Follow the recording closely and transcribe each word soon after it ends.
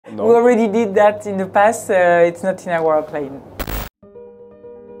No. We already did that in the past, it's not in our plan.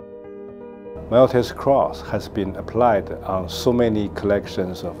 Maltese cross has been applied on so many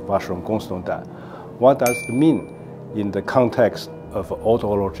collections of vacheron constantin. What does it mean in the context of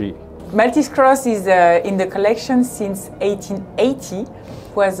autology? Maltese cross is in the collection since 1880.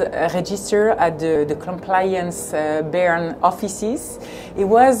 It was registered at the compliance Bern offices. It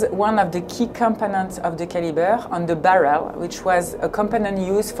was one of the key components of the caliber on the barrel, which was a component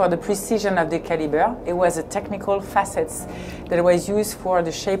used for the precision of the caliber. It was a technical facets that was used for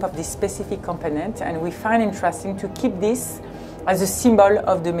the shape of this specific component, and we find interesting to keep this as a symbol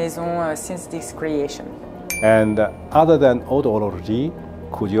of the Maison since this creation. And other than autology,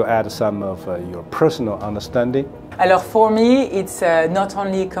 could you add some of your personal understanding? Alors for me, it's not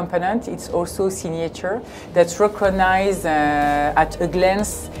only a component, it's also signature that's recognized at a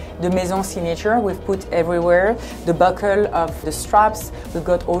glance the Maison signature. We've put everywhere the buckle of the straps. We've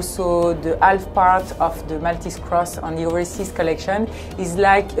got also the half part of the Maltese cross on the overseas collection. It's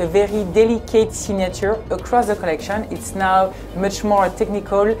like a very delicate signature across the collection. It's now much more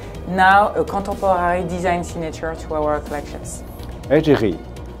technical, now a contemporary design signature to our collections. Égérie,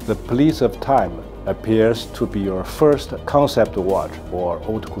 the Police of Time, appears to be your first concept watch for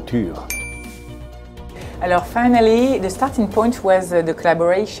haute couture. Alors finally, the starting point was the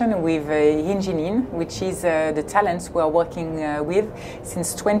collaboration with Yinjinin, which is the talents we are working with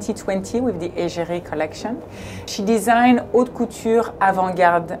since 2020 with the Égérie collection. She designed haute couture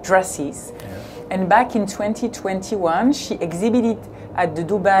avant-garde dresses. Yeah. And back in 2021, she exhibited at the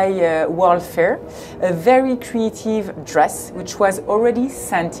Dubai World Fair a very creative dress which was already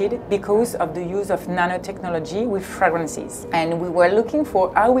scented because of the use of nanotechnology with fragrances. And we were looking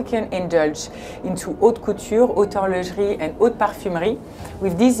for how we can indulge into haute couture, haute horlogerie and haute parfumerie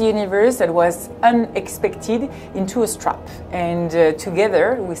with this universe that was unexpected into a strap. And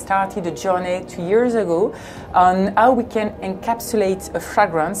together we started a journey 2 years ago on how we can encapsulate a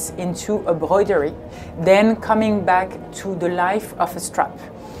fragrance into a broidery, then coming back to the life of a strap.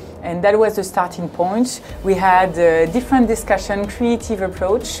 And that was the starting point. We had a different discussion, creative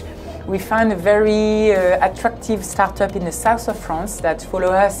approach. We found a very attractive startup in the south of France that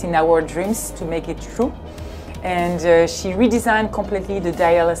followed us in our dreams to make it true. And she redesigned completely the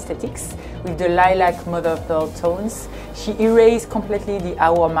dial aesthetics with the lilac mother of pearl tones. She erased completely the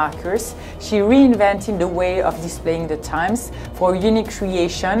hour markers. She reinvented the way of displaying the times for unique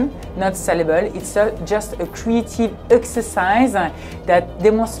creation, not sellable. It's just a creative exercise that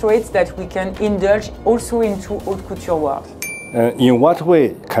demonstrates that we can indulge also into haute couture world. In what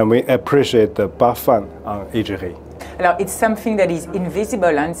way can we appreciate the parfum on Égérie? It's something that is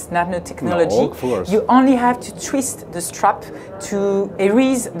invisible and it's nanotechnology. No, of course. You only have to twist the strap to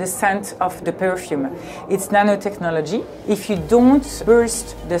erase the scent of the perfume. It's nanotechnology. If you don't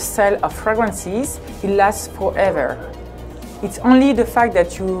burst the cell of fragrances, it lasts forever. It's only the fact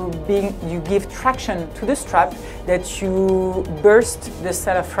that you give traction to the strap that you burst the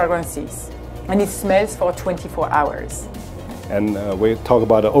cell of fragrances. And it smells for 24 hours. And we talk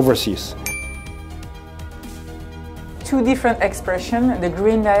about the overseas. Two different expressions. The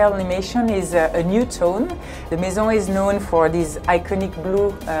green dial animation is a new tone. The Maison is known for this iconic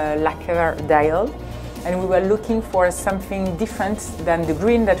blue lacquer dial, and we were looking for something different than the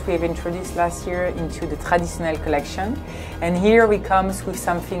green that we have introduced last year into the traditional collection. And here we come with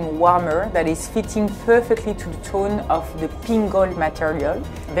something warmer that is fitting perfectly to the tone of the pink gold material,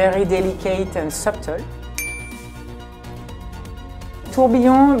 very delicate and subtle.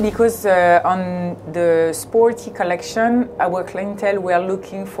 Tourbillon, because on the sporty collection, our clientele were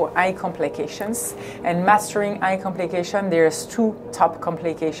looking for eye complications, and mastering eye complication, there's two top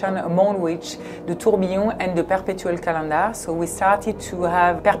complications, among which the tourbillon and the perpetual calendar. So we started to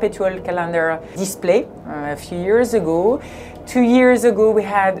have perpetual calendar display a few years ago. 2 years ago we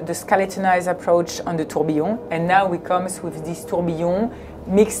had the skeletonized approach on the tourbillon, and now we come with this tourbillon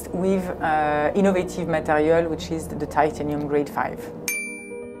mixed with innovative material, which is the titanium grade 5.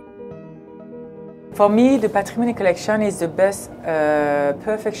 For me, the Patrimony collection is the best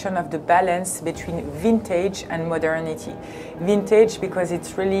perfection of the balance between vintage and modernity. Vintage because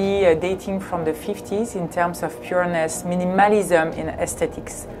it's really dating from the 50s in terms of pureness, minimalism in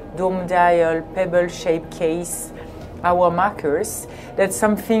aesthetics, dome dial, pebble-shaped case, hour markers. That's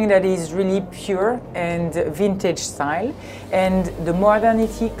something that is really pure and vintage style. And the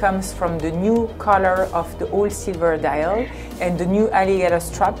modernity comes from the new color of the old silver dial and the new alligator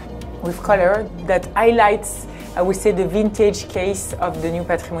strap with color that highlights, I would say, the vintage case of the new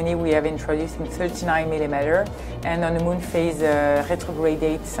Patrimony we have introduced in 39mm and on the moon phase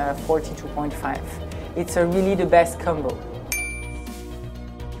retrogradate 42.5. It's really the best combo.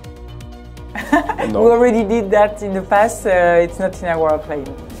 No. We already did that in the past. It's not in our plan.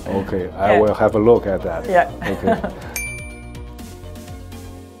 Okay, I will have a look at that. Yeah. Okay.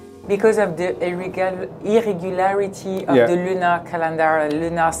 Because of the irregularity of the lunar calendar,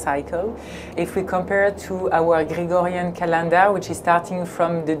 lunar cycle, if we compare to our Gregorian calendar, which is starting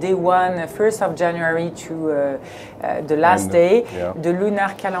from the day 1st of January to the last day, the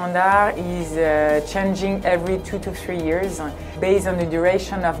lunar calendar is changing every 2 to 3 years based on the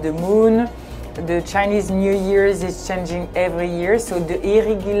duration of the moon. The Chinese New Year's is changing every year, so the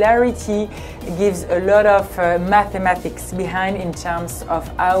irregularity gives a lot of mathematics behind in terms of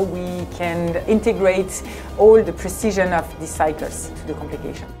how we can integrate all the precision of the cycles to the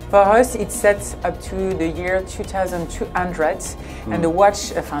complication. For us, it's set up to the year 2200, and the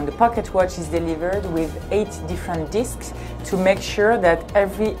watch, the pocket watch, is delivered with 8 different discs to make sure that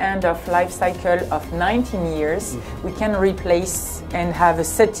every end of life cycle of 19 years we can replace and have a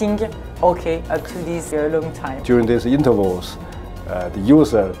setting okay up to this long time. During these intervals, the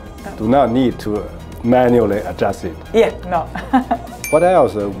user do not need to manually adjust it. Yeah, no. What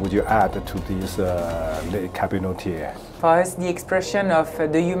else would you add to this Le Cabinotier? For us, the expression of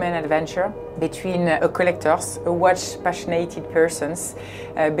the human adventure between collectors, watch-passionate persons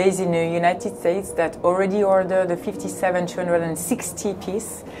based in the United States that already ordered the 57,260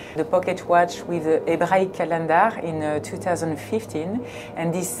 piece, the pocket watch with the Hebraic calendar in 2015.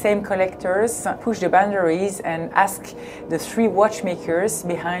 And these same collectors push the boundaries and ask the 3 watchmakers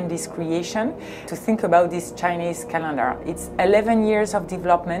behind this creation to think about this Chinese calendar. It's 11 years of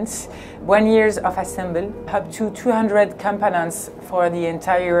development, 1 year of assembly, up to 200 components for the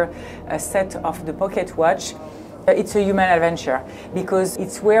entire set of the pocket watch. It's a human adventure because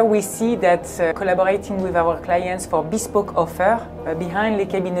it's where we see that collaborating with our clients for bespoke offer behind Le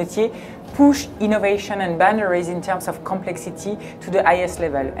Cabinotier push innovation and boundaries in terms of complexity to the highest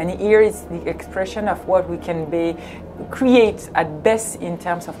level. And here is the expression of what we can create at best in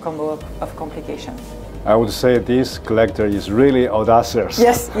terms of complication. I would say this collector is really audacious.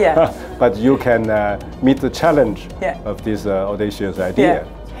 Yes, yeah. But you can meet the challenge of this audacious idea.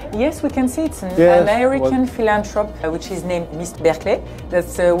 Yes, we can see it's an American philanthrope which is named Mr. Berkeley.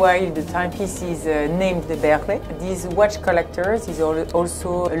 That's why the timepiece is named the Berkeley. These watch collectors is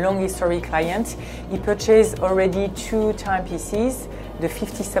also a long history client. He purchased already 2 timepieces, the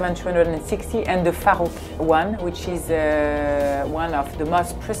 57,260 and the Farouk one, which is one of the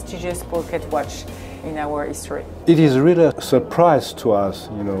most prestigious pocket watch in our history. It is really a surprise to us,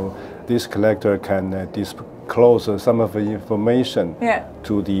 you know, this collector can disclose some of the information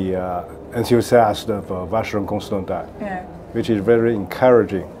to the enthusiasts of Vacheron Constantin, which is very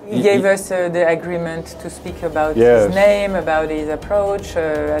encouraging. He gave us the agreement to speak about his name, about his approach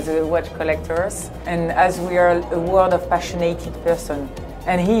as a watch collectors, and as we are a world of passionate person.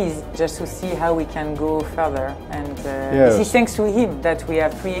 And he is just to see how we can go further. And this is thanks to him that we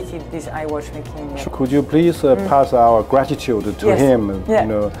have created this watchmaking. Could you please pass our gratitude to him, you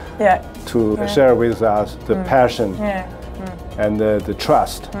know, to share with us the passion and the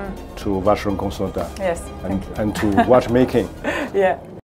trust to Vacheron Constantin and to watchmaking.